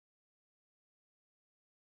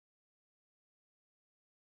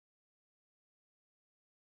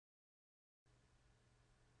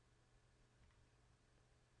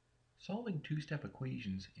Solving two-step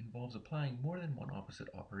equations involves applying more than one opposite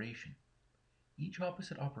operation. Each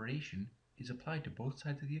opposite operation is applied to both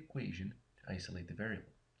sides of the equation to isolate the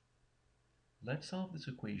variable. Let's solve this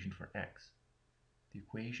equation for x. The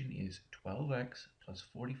equation is 12x plus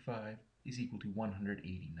 45 is equal to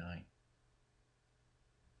 189.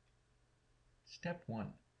 Step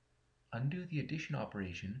 1. Undo the addition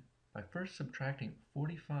operation by first subtracting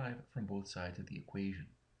 45 from both sides of the equation.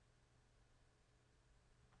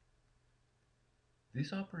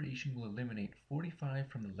 This operation will eliminate 45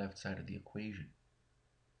 from the left side of the equation.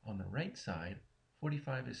 On the right side,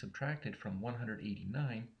 45 is subtracted from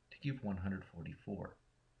 189 to give 144.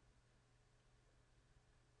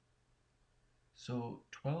 So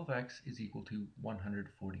 12x is equal to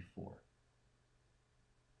 144.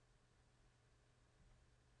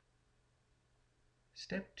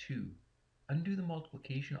 Step 2. Undo the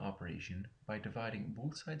multiplication operation by dividing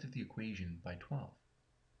both sides of the equation by 12.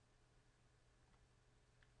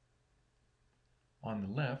 On the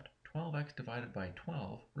left, 12x divided by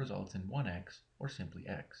 12 results in 1x, or simply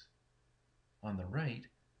x. On the right,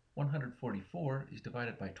 144 is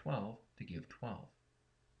divided by 12 to give 12.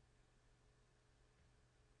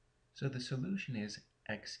 So the solution is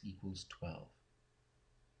x equals 12.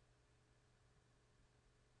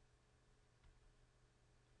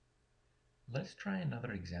 Let's try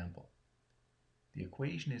another example. The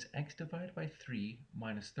equation is x divided by 3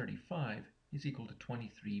 minus 35 is equal to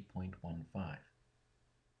 23.15.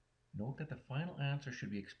 Note that the final answer should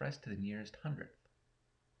be expressed to the nearest hundredth.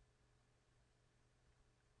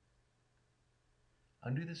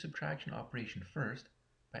 Undo the subtraction operation first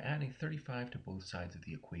by adding 35 to both sides of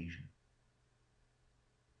the equation.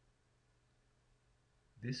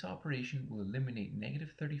 This operation will eliminate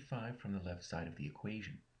negative 35 from the left side of the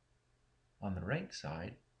equation. On the right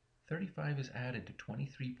side, 35 is added to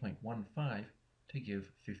 23.15 to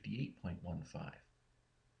give 58.15.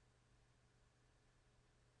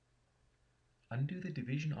 Undo the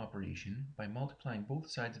division operation by multiplying both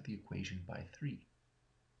sides of the equation by 3.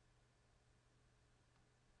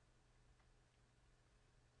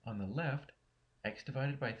 On the left, x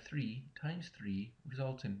divided by 3 times 3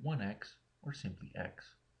 results in 1x, or simply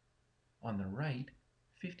x. On the right,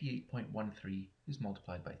 58.13 is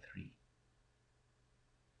multiplied by 3.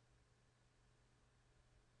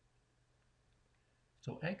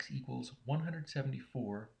 So x equals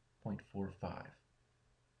 174.45.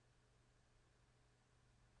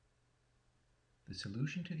 The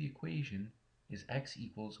solution to the equation is x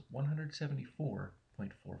equals 174.45.